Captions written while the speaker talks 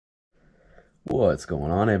What's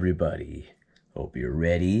going on, everybody? Hope you're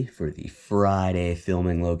ready for the Friday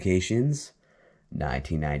filming locations.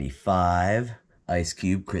 1995, Ice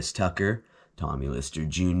Cube, Chris Tucker, Tommy Lister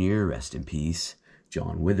Jr., rest in peace,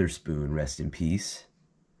 John Witherspoon, rest in peace.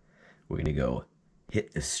 We're gonna go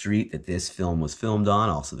hit the street that this film was filmed on,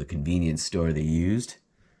 also the convenience store they used.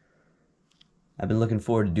 I've been looking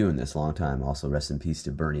forward to doing this a long time. Also, rest in peace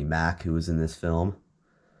to Bernie Mac, who was in this film.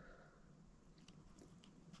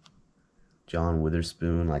 John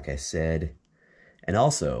Witherspoon, like I said. And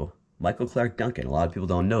also, Michael Clark Duncan. A lot of people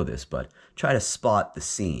don't know this, but try to spot the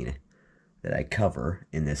scene that I cover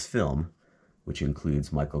in this film, which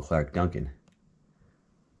includes Michael Clark Duncan.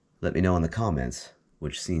 Let me know in the comments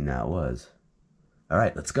which scene that was. All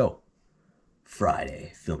right, let's go.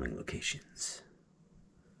 Friday filming locations.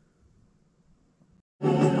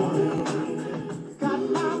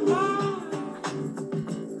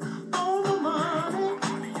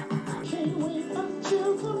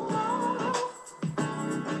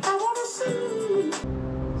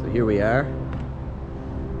 Here we are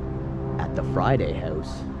at the Friday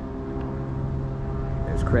house.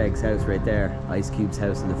 There's Craig's house right there, Ice Cube's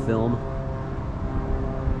house in the film.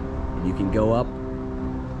 And you can go up,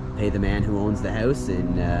 pay the man who owns the house,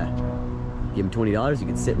 and give him $20. You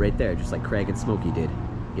can sit right there, just like Craig and Smokey did.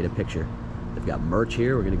 Get a picture. They've got merch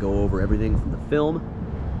here. We're gonna go over everything from the film.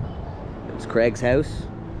 There's Craig's house.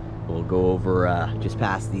 We'll go over just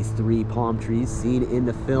past these 3 palm trees seen in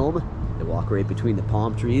the film. They walk right between the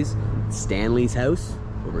palm trees. Stanley's house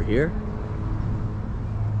over here.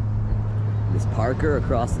 Miss Parker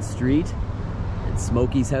across the street. And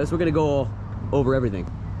Smokey's house. We're gonna go over everything.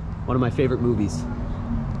 One of my favorite movies.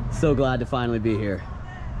 So glad to finally be here.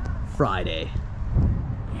 Friday.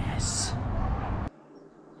 Yes.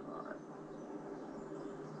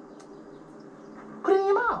 Put it in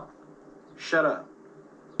your mouth. Shut up.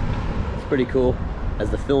 It's pretty cool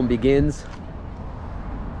as the film begins.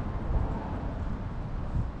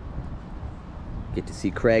 Get to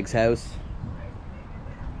see Craig's house.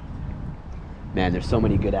 Man, there's so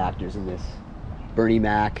many good actors in this. Bernie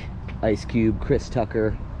Mac, Ice Cube, Chris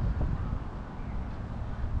Tucker.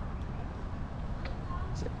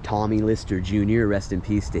 Tommy Lister Jr., rest in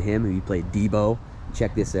peace to him, who played Debo.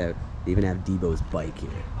 Check this out. They even have Debo's bike here.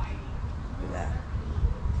 Look at that.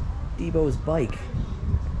 Debo's bike.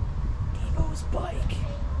 Debo's bike.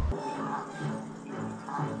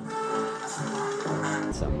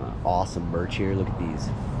 Some awesome merch here. Look at these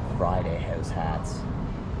Friday house hats.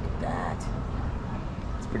 Look at that.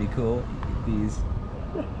 It's pretty cool. These.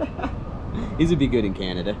 These would be good in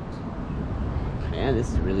Canada. Man,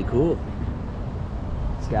 this is really cool.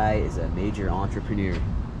 This guy is a major entrepreneur.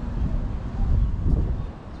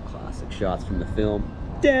 Classic shots from the film.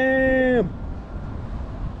 Damn!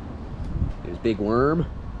 There's Big Worm.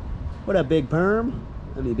 What up, Big Perm?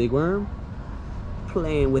 I mean, Big Worm.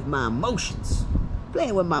 Playing with my emotions.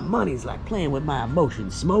 Playing with my money's like playing with my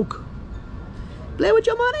emotions. Smoke. Play with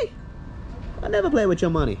your money? I never play with your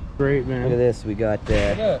money. Great, man. Look at this. We got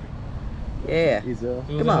yeah.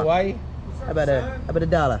 Come on. Hawaii? How about a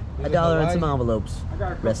dollar? A dollar and some envelopes.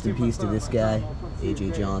 Rest in peace to this guy,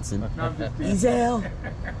 AJ Johnson. Ezel.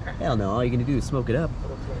 Hell no. All you're gonna do is smoke it up.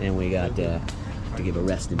 And we got to give a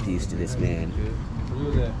rest in peace to this man.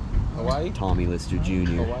 Hawaii? Tommy Lister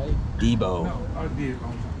Jr. Hawaii? Debo.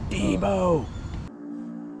 Debo.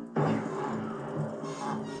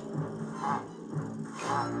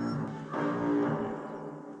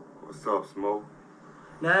 What's up, Smoke?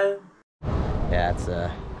 No. Yeah, it's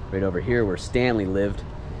right over here where Stanley lived.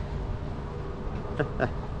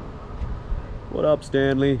 What up,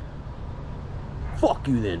 Stanley? Fuck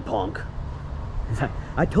you then, punk.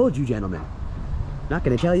 I told you, gentlemen. Not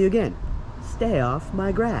gonna tell you again. Stay off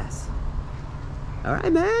my grass. All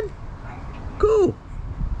right, man? Cool.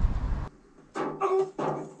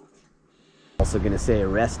 Also gonna say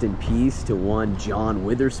rest in peace to one John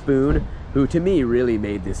Witherspoon, who to me really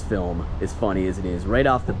made this film as funny as it is right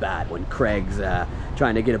off the bat when Craig's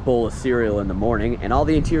trying to get a bowl of cereal in the morning, and all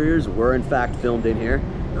the interiors were in fact filmed in here.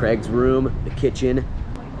 Craig's room, the kitchen.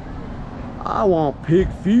 I want pig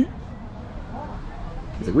feet.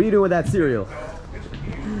 He's like, what are you doing with that cereal?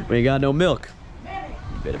 We ain't got no milk.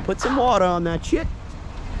 You better put some water on that shit.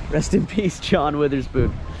 Rest in peace, John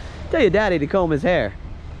Witherspoon. Tell your daddy to comb his hair.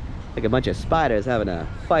 Like a bunch of spiders having a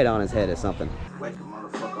fight on his head or something. Wake the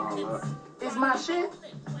motherfucker all up. It's my shit.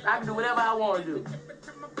 I can do whatever I want to do.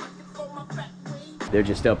 They're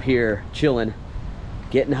just up here chilling,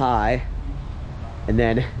 getting high, and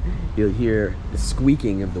then you'll hear the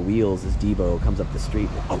squeaking of the wheels as Debo comes up the street.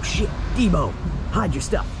 Oh shit, Debo, hide your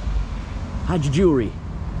stuff. Hide your jewelry.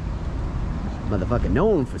 Motherfucker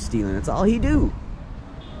known for stealing. That's all he do.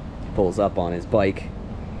 Pulls up on his bike.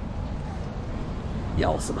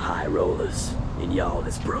 Y'all some high rollers, and y'all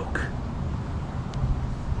is broke.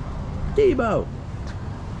 Debo!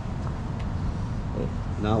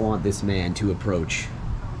 Not want this man to approach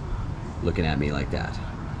looking at me like that.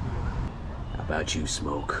 How about you,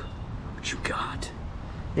 Smoke? What you got?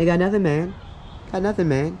 Ain't got nothing, man. Got nothing,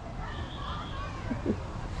 man.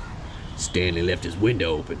 Stanley left his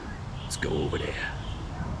window open. Let's go over there.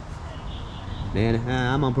 Man,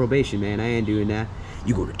 I'm on probation, man. I ain't doing that.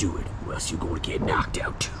 You gonna do it, or else you gonna get knocked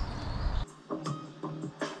out too.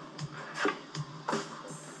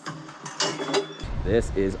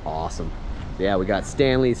 This is awesome. Yeah, we got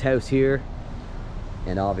Stanley's house here,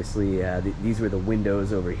 and obviously these were the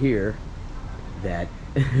windows over here that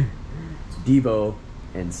Debo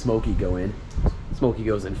and Smokey go in. Smokey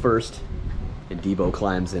goes in first, and Debo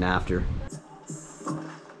climbs in after.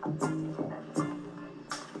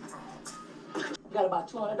 You got about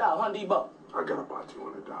 $200, huh, Debo? I got about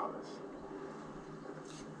 $200.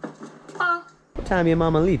 Huh? What time your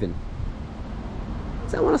mama leaving?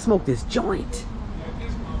 'Cause I want to smoke this joint.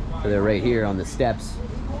 So they're right here on the steps,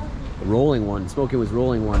 rolling one. Smokey was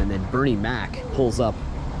rolling one, and then Bernie Mac pulls up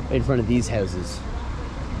right in front of these houses.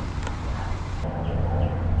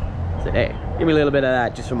 Said, hey, give me a little bit of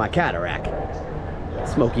that just for my cataract.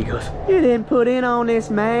 Smokey goes, you didn't put in on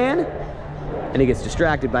this, man. And he gets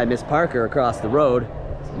distracted by Miss Parker across the road.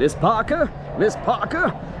 Miss Parker, Miss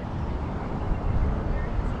Parker.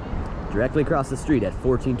 Directly across the street at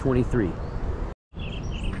 1423.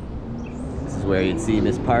 This is where you'd see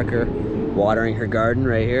Miss Parker watering her garden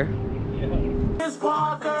right here. Miss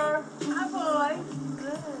Parker. Hi, boy.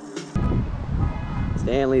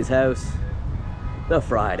 Stanley's house, the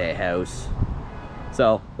Friday house.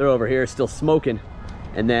 So they're over here still smoking,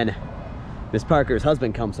 and then Miss Parker's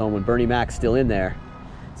husband comes home when Bernie Mac's still in there.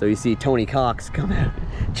 So you see Tony Cox come out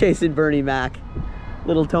chasing Bernie Mac.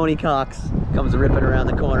 Little Tony Cox comes ripping around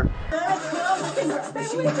the corner.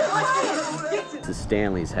 This is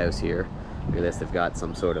Stanley's house here. Look at this, they've got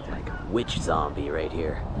some sort of like witch zombie right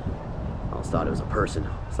here. I almost thought it was a person.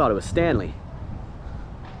 I thought it was Stanley.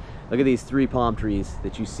 Look at these 3 palm trees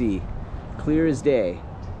that you see clear as day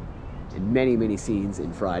in many, many scenes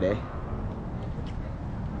in Friday.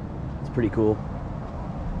 It's pretty cool.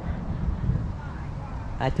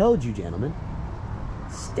 I told you, gentlemen,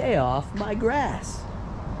 stay off my grass.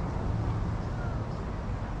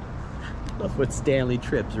 Love what Stanley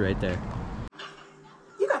trips right there.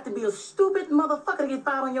 You got to be a stupid motherfucker to get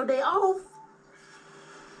fired on your day off.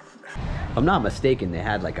 If I'm not mistaken, they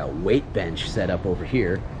had like a weight bench set up over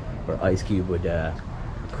here where Ice Cube would,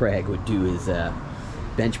 Craig would do his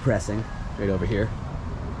bench pressing right over here.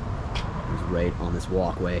 It was right on this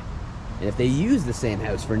walkway. And if they use the same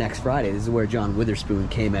house for next Friday, this is where John Witherspoon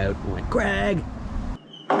came out and went, Craig!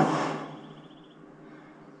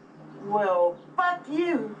 Well, fuck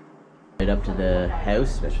you. Right up to the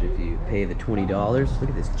house, especially if you pay the $20. Look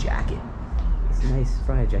at this jacket. It's a nice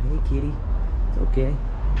Friday jacket. Hey, kitty. It's okay.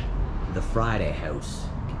 The Friday house.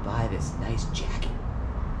 You can buy this nice jacket.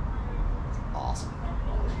 It's awesome.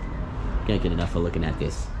 Can't get enough of looking at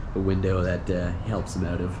this. A window that helps him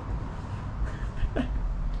out of.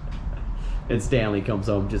 And Stanley comes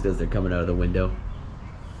home just as they're coming out of the window.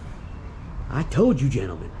 I told you,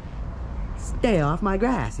 gentlemen. Stay off my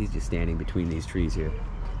grass. He's just standing between these trees here.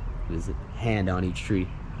 What is it? Hand on each tree.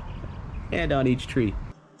 Hand on each tree.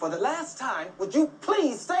 For the last time, would you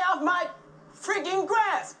please stay off my friggin'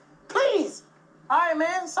 grass? Please. All right,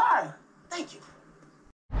 man. Sorry. Thank you.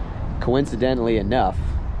 Coincidentally enough,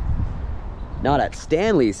 not at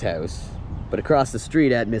Stanley's house, but across the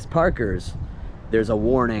street at Miss Parker's, there's a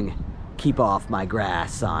warning, keep off my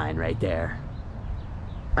grass sign right there.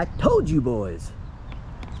 I told you boys,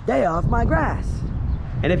 stay off my grass.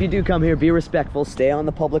 And if you do come here, be respectful, stay on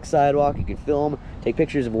the public sidewalk. You can film, take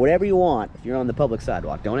pictures of whatever you want if you're on the public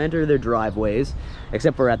sidewalk. Don't enter their driveways,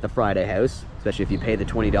 except for at the Friday house, especially if you pay the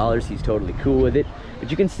 $20, he's totally cool with it.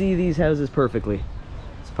 But you can see these houses perfectly.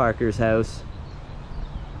 It's Parker's house.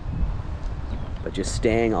 But just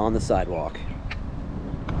staying on the sidewalk.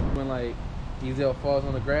 When like Ezel falls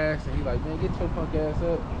on the grass and he's like, man, get your punk ass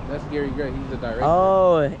up. That's Gary Gray. He's the director.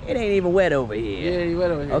 Oh, it ain't even wet over here. Yeah, he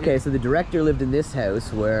wet over here. Okay, so the director lived in this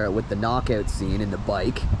house where with the knockout scene and the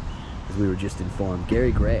bike, as we were just informed.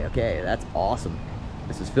 Gary Gray. Okay, that's awesome.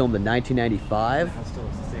 This was filmed in 1995. I still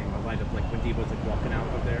was the same. I lined up like when Debo's like walking out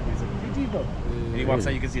of there. He's like, hey, Debo. And he walks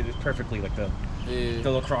out, you can see this perfectly, like the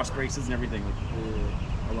little cross braces and everything. Like,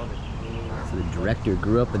 I love it. So the director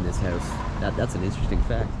grew up in this house. That's an interesting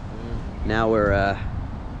fact. Now we're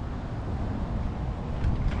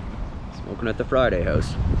Smoking at the Friday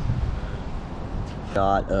house.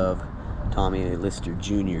 Shot of Tommy Lister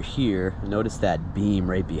Jr. here. Notice that beam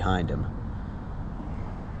right behind him.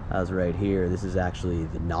 That was right here. This is actually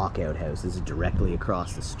the Knockout house. This is directly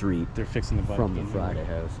across the street. They're fixing the bike from the Friday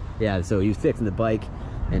house. Yeah, so he was fixing the bike,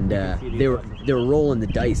 and they were rolling the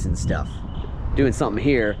dice and stuff, doing something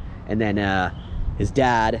here, and then his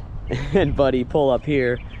dad and Buddy pull up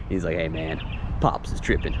here. He's like, "Hey man, Pops is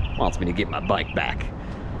tripping. Wants me to get my bike back."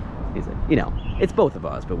 He's like, "You know, it's both of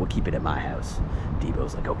us, but we'll keep it at my house."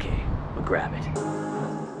 Debo's like, "Okay, we'll grab it."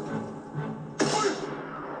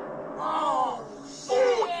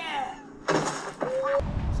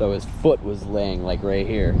 So his foot was laying like right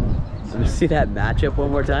here. So you see that matchup one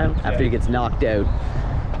more time? After he gets knocked out,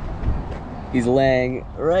 he's laying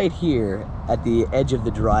right here at the edge of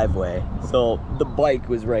the driveway. So the bike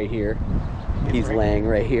was right here. He's laying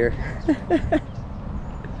right here.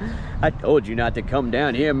 I told you not to come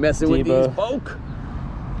down here messing with these folk.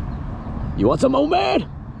 You want some, old man?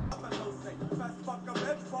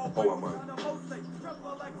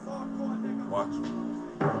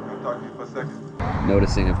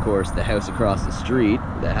 Noticing, of course, the house across the street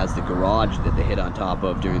that has the garage that they hit on top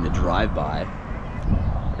of during the drive-by.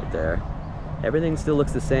 Right there. Everything still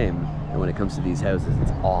looks the same. And when it comes to these houses,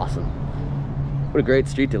 it's awesome. What a great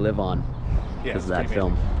street to live on. Yeah, because of that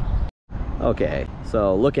film. Okay,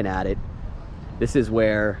 so looking at it, this is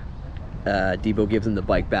where Debo gives him the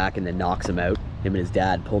bike back and then knocks him out. Him and his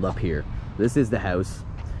dad pulled up here. This is the house.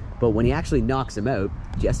 But when he actually knocks him out,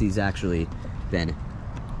 Jesse's actually been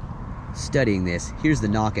studying this. Here's the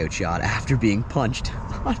knockout shot after being punched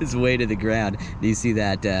on his way to the ground. Do you see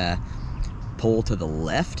that pole to the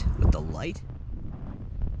left with the light?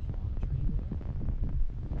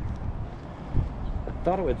 I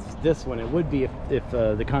thought it was this one. It would be if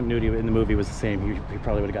the continuity in the movie was the same. He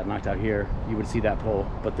probably would have got knocked out here. You would see that pole,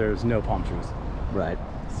 but there's no palm trees. Right.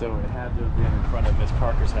 So it had to have been in front of Miss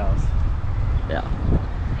Parker's house. Yeah.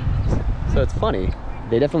 So it's funny.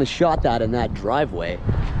 They definitely shot that in that driveway.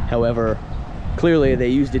 However, clearly they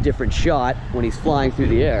used a different shot when he's flying through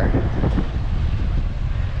the air.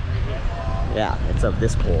 Yeah, it's of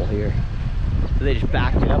this pole here. So they just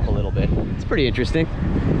backed it up a little bit. It's pretty interesting.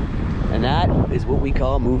 And that is what we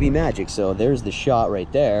call movie magic. So there's the shot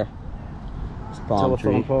right there. Palm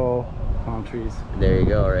Telephone tree. pole, palm trees. There you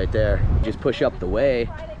go, right there. Just push up the way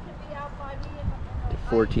to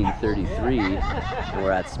 1433, and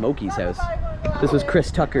we're at Smokey's house. This was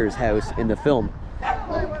Chris Tucker's house in the film.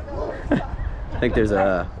 I think there's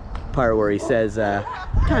a part where he says,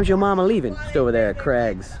 "What time's your mama leaving?" Just over there at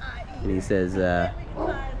Craig's. And he says,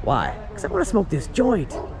 "Why? Because I want to smoke this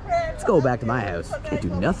joint. Let's go back to my house. Can't do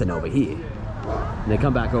nothing over here." And they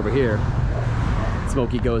come back over here.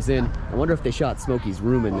 Smokey goes in. I wonder if they shot Smokey's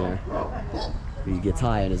room in there. He gets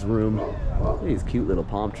high in his room. Look at these cute little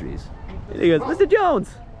palm trees. And he goes, "Mr.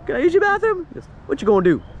 Jones, can I use your bathroom?" He goes, "What you gonna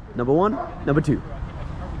do? Number one, number two."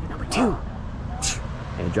 Number two.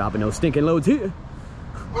 Ain't dropping no stinking loads here.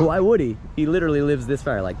 Why would he? He literally lives this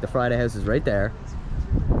far. Like the Friday house is right there.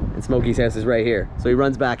 And Smokey's house is right here. So he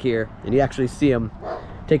runs back here and you actually see him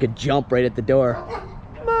take a jump right at the door.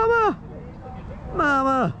 "Mama!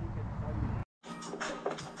 Mama!"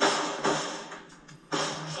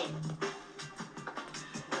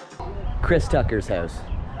 Chris Tucker's house.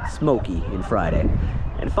 Smokey in Friday.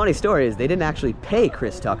 And funny story is they didn't actually pay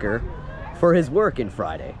Chris Tucker for his work in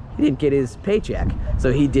Friday. He didn't get his paycheck,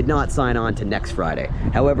 so he did not sign on to next Friday.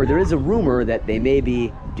 However, there is a rumor that they may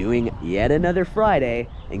be doing yet another Friday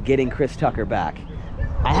and getting Chris Tucker back.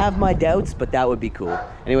 I have my doubts, but that would be cool.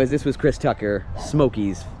 Anyways, this was Chris Tucker,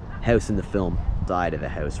 Smokey's house in the film. Side of the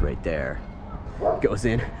house right there. Goes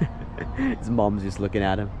in. His mom's just looking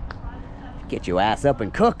at him. "Get your ass up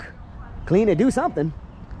and cook. Clean it, do something."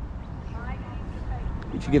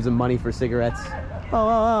 She gives him money for cigarettes.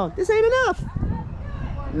 Oh, this ain't enough.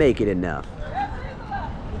 Make it enough.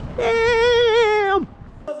 Damn!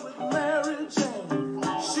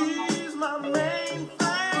 She's my main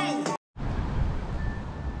thing.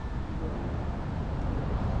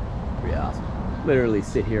 Pretty awesome. Literally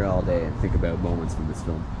sit here all day and think about moments from this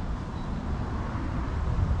film.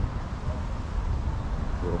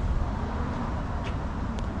 Cool.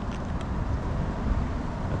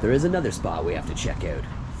 But there is another spot we have to check out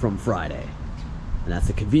from Friday, and that's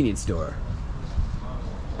the convenience store.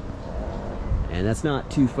 And that's not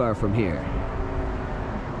too far from here.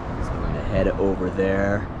 Just going to head over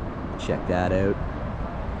there, check that out,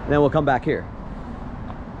 and then we'll come back here.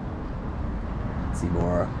 See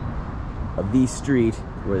more of the street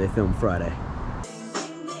where they filmed Friday.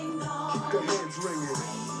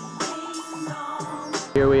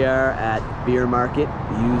 Here we are at Beer Market,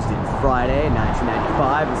 used in Friday,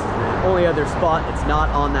 1995. This is the only other spot that's not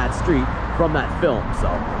on that street from that film. So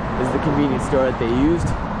this is the convenience store that they used.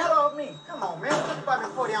 Hello, me. Come on, man. Let's buy me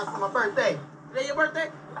 40 ounces for my birthday. Today your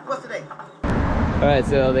birthday? What's today? All right,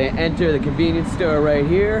 so they enter the convenience store right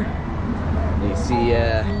here. You see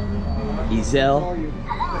Ezel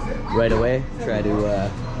right away. Try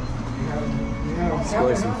to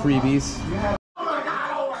score some freebies. Oh my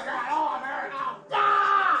God, oh my God, oh America.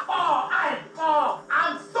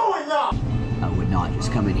 I'm suing y'all. I would not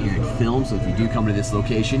just come in here and film, so if you do come to this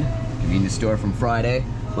location, convenience store from Friday,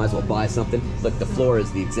 might as well buy something. Look, the floor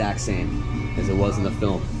is the exact same as it was in the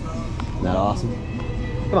film. Isn't that awesome?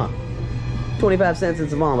 Come on. 25 cents in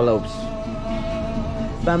some envelopes.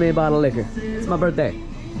 Buy me a bottle of liquor. It's my birthday.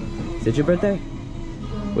 Is it your birthday?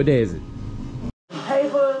 What day is it?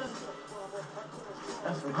 Papers.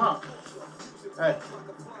 That's from Hump. Hey,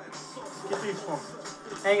 get these for me.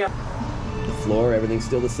 Hang on. The floor, everything's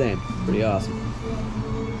still the same. Pretty awesome.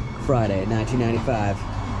 Friday, 1995.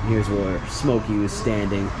 Here's where Smokey was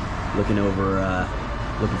standing, looking over,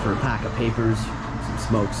 looking for a pack of papers, some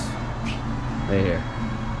smokes. Right here.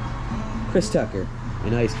 Chris Tucker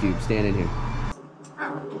and Ice Cube standing here.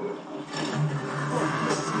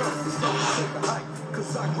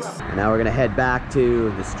 And now we're gonna head back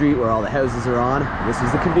to the street where all the houses are on. This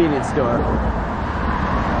was the convenience store.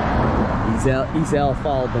 Ezel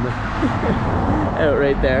followed them out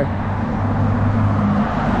right there.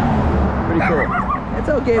 Pretty cool. It's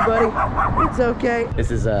okay, buddy. It's okay. This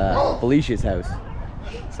is Felicia's house.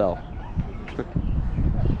 So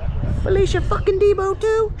Felicia fucking Debo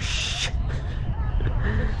too. Shh.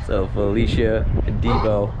 So Felicia and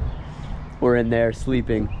Debo were in there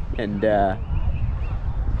sleeping, and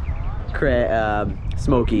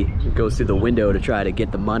Smokey goes through the window to try to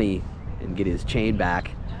get the money and get his chain back.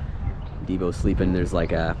 Debo's sleeping. There's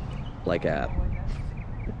like a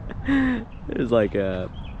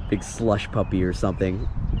big slush puppy or something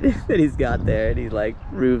that he's got there, and he like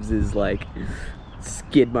removes his like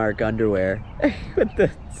skid mark underwear with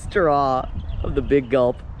the straw of the big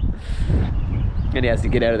gulp, and he has to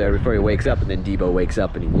get out of there before he wakes up. And then Debo wakes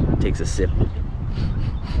up and he takes a sip.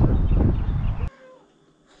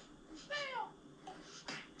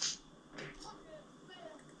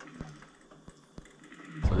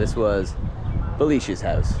 So this was Felicia's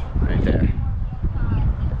house right there.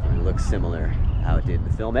 It looks similar how it did in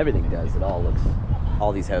the film. Everything does. It all looks,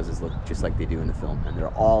 all these houses look just like they do in the film, and they're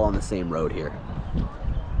all on the same road here.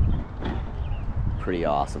 Pretty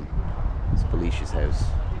awesome. It's Felicia's house.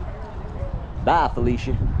 Bye,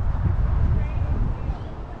 Felicia.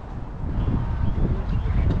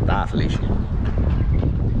 Bye, Felicia.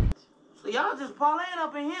 So y'all just parlaying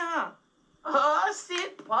up in here, huh? Oh,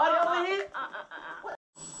 shit. Party over here?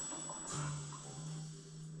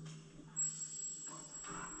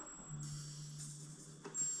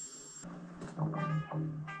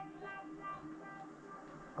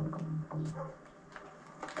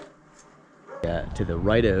 To the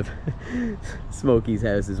right of Smokey's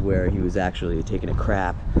house is where he was actually taking a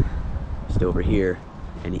crap. Just over here.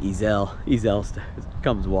 And Ezel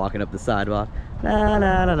comes walking up the sidewalk. La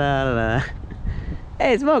la la la la.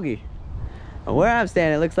 Hey, Smokey. Where I'm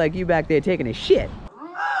standing, it looks like you back there taking a shit.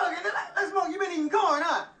 Oh, let's smoke. You been eating corn,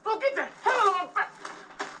 huh? Go get the hell out of my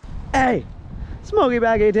face. Hey, Smokey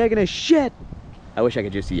back here taking a shit. I wish I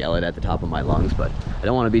could just yell it at the top of my lungs, but I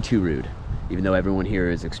don't want to be too rude, even though everyone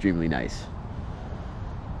here is extremely nice.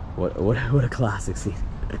 What a classic scene.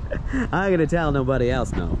 I'm gonna tell nobody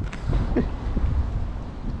else no.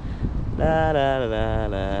 La la la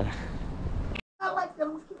la. I like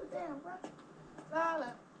them. Keep it down, bro. La, la.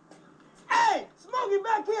 Hey, Smokey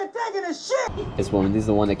back here taking a shit. This is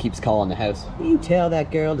the one that keeps calling the house. You tell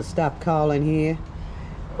that girl to stop calling here.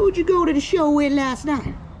 Who'd you go to the show with last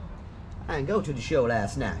night? I didn't go to the show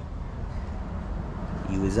last night.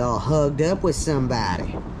 You was all hugged up with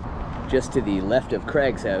somebody. Just to the left of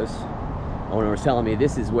Craig's house, owner was telling me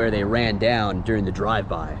this is where they ran down during the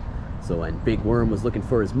drive-by. So when Big Worm was looking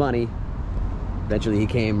for his money, eventually he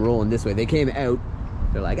came rolling this way. They came out,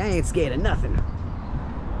 they're like, I ain't scared of nothing.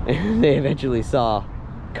 And they eventually saw a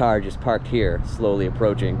car just parked here, slowly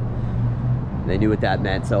approaching. They knew what that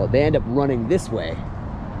meant, so they end up running this way.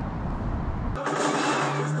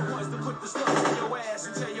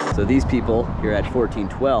 So these people here at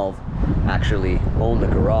 1412 actually own the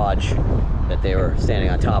garage that they were standing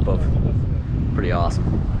on top of. Pretty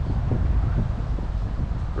awesome.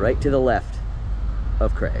 Right to the left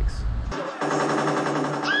of Craig's.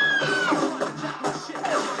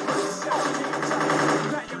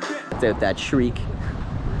 That's out that shriek.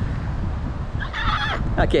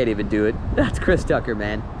 I can't even do it. That's Chris Tucker,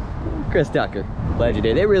 man. Chris Tucker,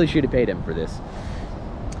 legendary. They really should have paid him for this.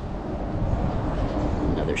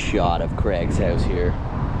 Another shot of Craig's house here.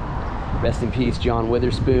 Rest in peace, John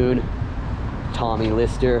Witherspoon, Tommy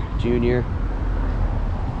Lister Jr.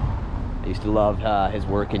 I used to love his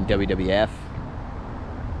work in WWF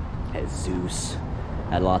as Zeus.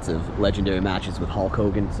 Had lots of legendary matches with Hulk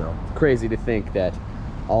Hogan, so it's crazy to think that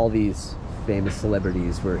all these famous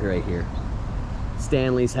celebrities were right here.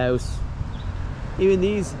 Stanley's house. Even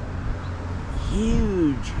these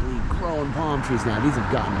hugely grown palm trees now. These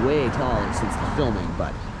have gotten way taller since the filming,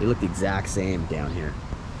 but they look the exact same down here.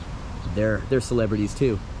 They're celebrities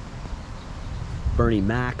too. Bernie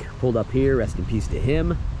Mac pulled up here, rest in peace to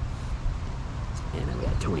him. And then we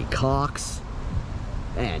had Tony Cox.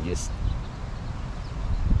 And just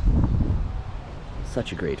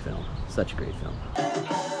such a great film. Such a great film.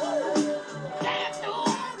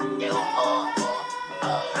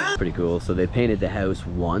 Pretty cool. So they painted the house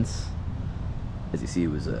once. As you see, it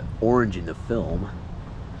was orange in the film.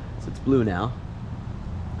 So it's blue now.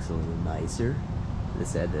 Looks a little nicer. They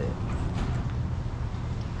said that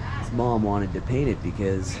his mom wanted to paint it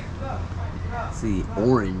because, see,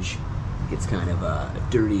 orange gets kind of a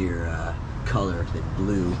dirtier color than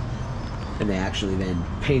blue. And they actually then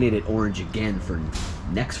painted it orange again for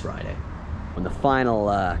next Friday. When the final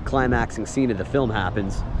climaxing scene of the film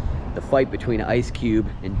happens, the fight between Ice Cube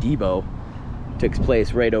and Debo takes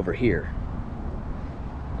place right over here.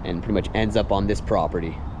 And pretty much ends up on this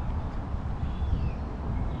property.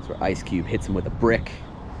 That's where Ice Cube hits him with a brick.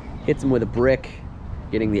 Hits him with a brick,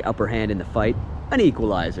 getting the upper hand in the fight. An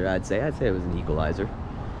equalizer, I'd say. I'd say it was an equalizer.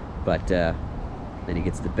 But then he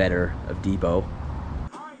gets the better of Debo.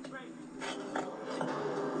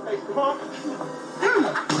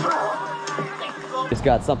 Just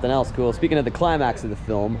got something else cool. Speaking of the climax of the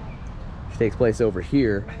film, which takes place over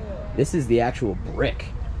here, this is the actual brick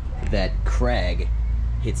that Craig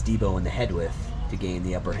hits Debo in the head with to gain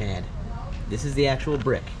the upper hand. This is the actual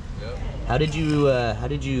brick. Yep. How did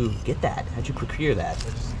you get that? How'd you procure that?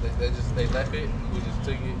 They left it. We just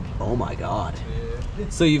took it. Oh my God. Yeah.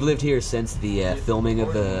 So you've lived here since the filming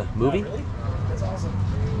of the movie? Really? That's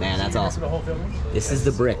awesome. Man, that's awesome. The whole filming? This is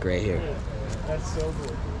the brick right here. That's so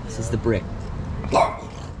cool. This is the brick.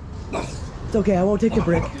 It's okay, I won't take the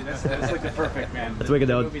brick. Dude, that's like the perfect, man. That's wicked,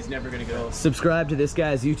 though. The movie's never gonna go. Subscribe to this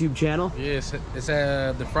guy's YouTube channel. Yes, it's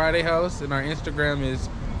at the Friday House, and our Instagram is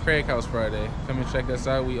Craig House Friday. Come and check us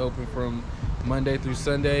out. We open from Monday through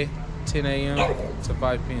Sunday, 10 a.m. to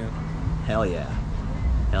 5 p.m. Hell yeah.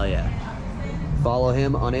 Hell yeah. Follow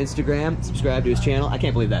him on Instagram. Subscribe to his channel. I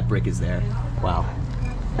can't believe that brick is there. Wow.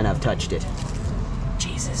 And I've touched it.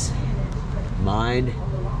 Jesus. Mind.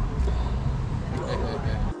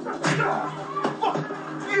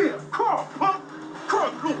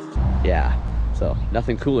 Yeah. So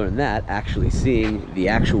nothing cooler than that, actually seeing the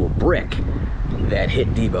actual brick that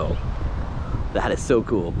hit Debo. That is so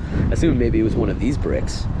cool. I assume maybe it was one of these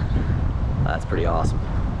bricks. That's pretty awesome.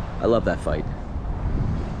 I love that fight.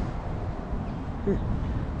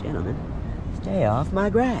 Gentlemen, stay off my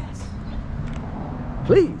grass.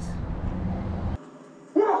 Please.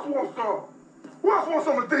 Who else wants some? Who else wants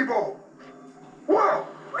some of Debo? What?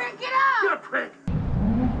 Rick, get up! Get up, Craig.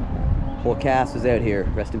 Whole cast was out here.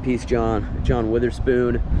 Rest in peace, John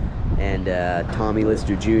Witherspoon and Tommy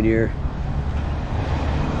Lister Jr.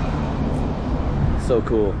 So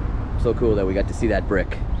cool. So cool that we got to see that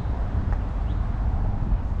brick.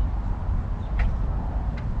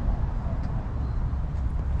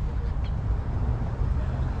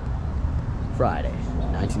 Friday,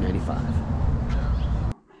 1995.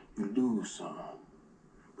 You lose some,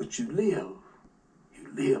 but you live. You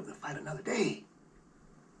live to fight another day.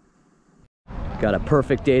 Got a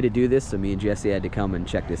perfect day to do this, so me and Jesse had to come and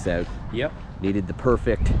check this out. Yep. Needed the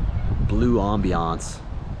perfect blue ambiance.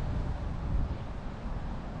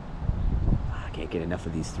 I can't get enough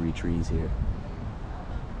of these three trees here.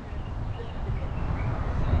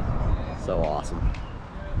 So awesome.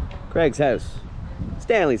 Craig's house.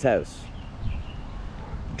 Stanley's house.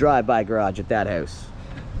 Drive-by garage at that house.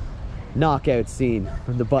 Knockout scene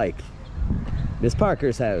from the bike. Miss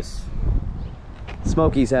Parker's house.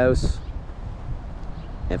 Smokey's house.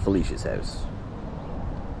 And Felicia's house.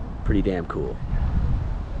 Pretty damn cool.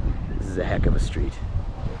 This is a heck of a street.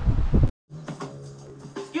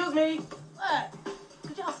 Excuse me. What?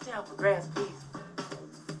 Could y'all stay out for grass, please?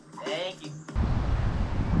 Thank you.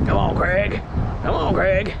 Come on, Craig. Come on,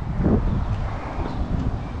 Craig.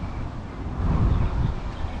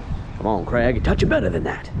 Come on, Craig. Touch it better than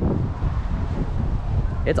that.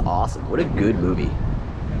 It's awesome. What a good movie.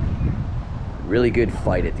 Really good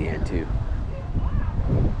fight at the end, too.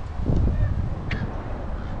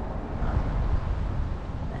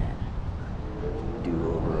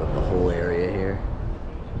 Do-over of the whole area here.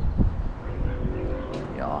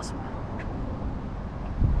 Be awesome.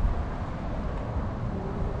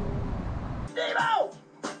 Steve-O!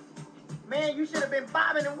 Man, you should have been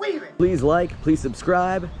bobbing and weaving. Please like, please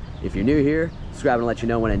subscribe. If you're new here, subscribe and let you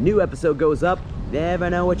know when a new episode goes up. Never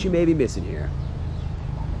know what you may be missing here.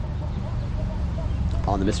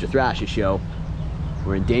 On the Mr. Thrasha show,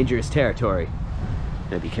 we're in dangerous territory.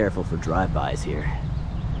 Gotta be careful for drive-bys here.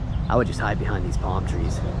 I would just hide behind these palm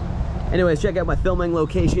trees. Anyways, check out my filming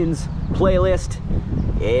locations playlist.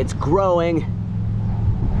 It's growing.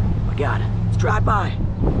 Oh my God, it's drive-by.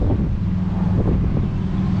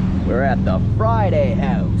 We're at the Friday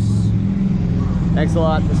House. Thanks a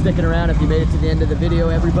lot for sticking around if you made it to the end of the video,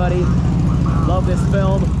 everybody. Love this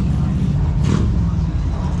film.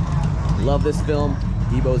 Love this film.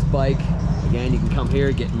 Debo's bike. Again, you can come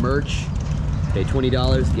here, get merch. Pay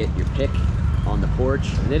 $20, get your pick on the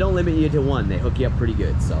porch. And they don't limit you to one. They hook you up pretty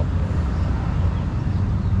good, so.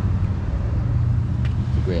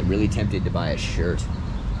 Great. I'm really tempted to buy a shirt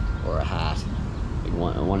or a hat. Like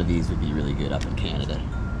one of these would be really good up in Canada.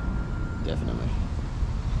 Definitely.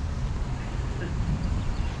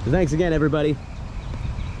 So thanks again, everybody.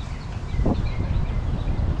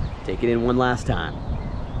 Take it in one last time.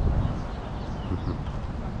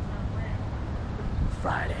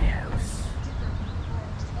 Friday House.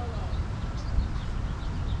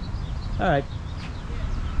 All right,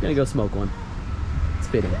 gonna go smoke one. It's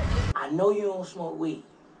fitting. I know you don't smoke weed.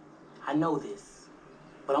 I know this.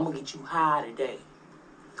 But I'm gonna get you high today.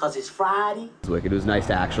 Cause it's Friday. It's wicked. It was nice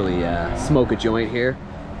to actually smoke a joint here.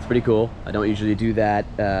 It's pretty cool. I don't usually do that,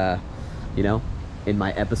 you know, in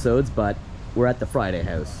my episodes, but we're at the Friday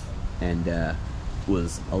House and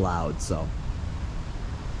was allowed, so.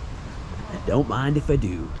 I don't mind if I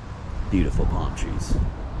do. Beautiful palm trees.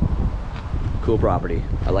 Cool property.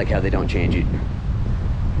 I like how they don't change it.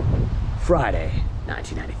 Friday,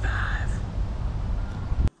 1995.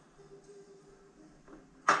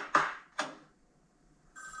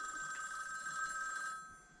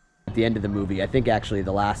 At the end of the movie, I think actually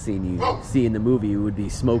the last scene you see in the movie would be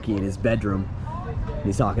Smokey in his bedroom. And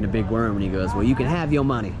he's talking to Big Worm and he goes, well, you can have your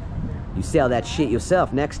money. You sell that shit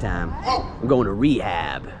yourself next time. I'm going to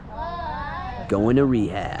rehab. Going to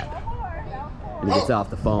rehab. And he gets off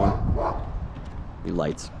the phone. He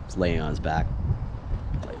lights. He's laying on his back.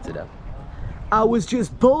 Lights it up. I was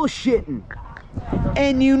just bullshitting.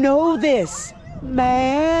 And you know this,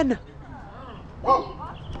 man.